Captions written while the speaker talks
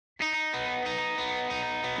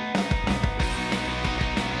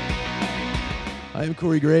I am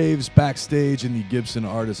Corey Graves, backstage in the Gibson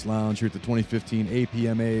Artist Lounge here at the 2015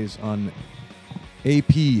 APMAs on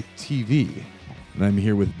APTV. And I'm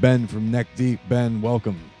here with Ben from Neck Deep. Ben,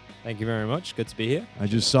 welcome. Thank you very much. Good to be here. I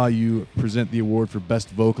just saw you present the award for Best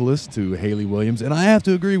Vocalist to Hayley Williams, and I have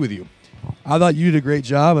to agree with you. I thought you did a great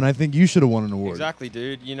job, and I think you should have won an award. Exactly,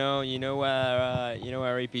 dude. You know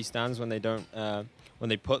where AP stands when they don't when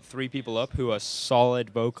they put 3 people up who are solid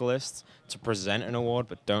vocalists to present an award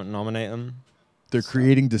but don't nominate them. They're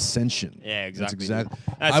creating dissension. Yeah, exactly. That's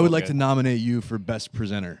I would like to nominate you for Best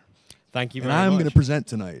Presenter. Thank you very much. And I'm going to present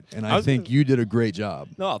tonight, and I think you did a great job.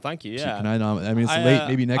 No, thank you. Yeah. So can I nominate? I mean, it's late,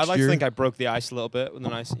 maybe next year. I'd like to think I broke the ice a little bit with a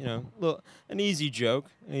nice, an easy joke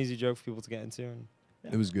for people to get into. And,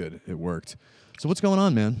 yeah. It was good. It worked. So what's going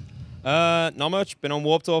on, man? Not much. Been on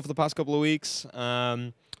Warped Tour for the past couple of weeks.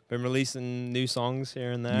 Been releasing new songs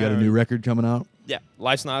here and there. You got a new record coming out? Yeah,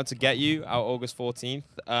 Life's Not Out to Get You, out August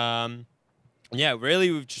 14th. Yeah, really,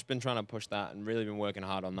 we've just been trying to push that and really been working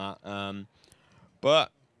hard on that. But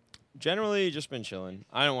generally, just been chilling.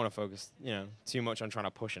 I don't want to focus, too much on trying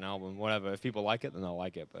to push an album. Whatever. If people like it, then they'll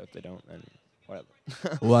like it. But if they don't, then whatever.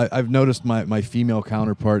 Well, I've noticed my female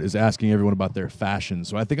counterpart is asking everyone about their fashion,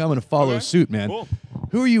 so I think I'm going to follow suit, man. Cool.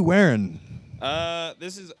 Who are you wearing?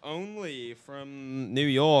 This is only from New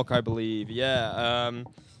York, I believe. Yeah.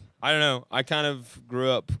 I don't know. I kind of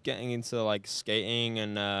grew up getting into like skating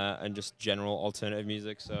and just general alternative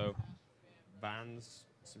music. So Vans,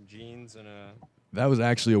 some jeans, and a. That was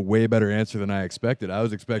actually a way better answer than I expected. I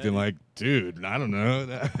was expecting like, dude, I don't know.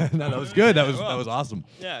 No, that was good. That was awesome.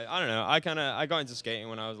 Yeah, I don't know. I got into skating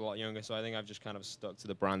when I was a lot younger, so I think I've just kind of stuck to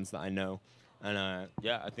the brands that I know. And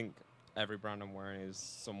yeah, I think every brand I'm wearing is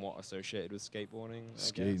somewhat associated with skateboarding.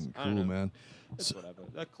 Skating, cool, man. It's whatever.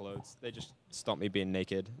 They're clothes. They just stop me being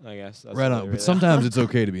naked, I guess. That's right on. But sometimes it's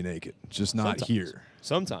okay to be naked, just not here.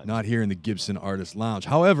 Sometimes. Not here in the Gibson Artist Lounge.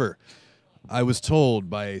 However, I was told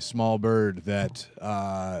by a small bird that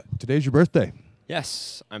today's your birthday.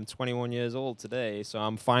 Yes, I'm 21 years old today, so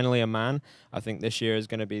I'm finally a man. I think this year is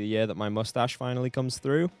going to be the year that my mustache finally comes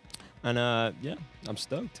through. And, yeah, I'm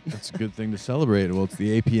stoked. That's a good thing to celebrate. Well, it's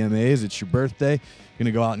the APMAs. It's your birthday. Going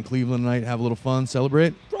to go out in Cleveland tonight, have a little fun,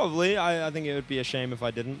 celebrate? Probably. I think it would be a shame if I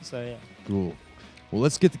didn't, so yeah. Cool. Well,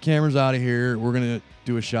 let's get the cameras out of here. We're going to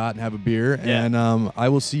do a shot and have a beer. Yeah. And I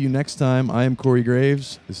will see you next time. I am Corey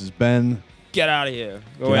Graves. This is Ben. Get out of here.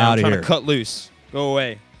 Go Get away. out I'm of trying here. to cut loose. Go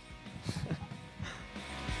away.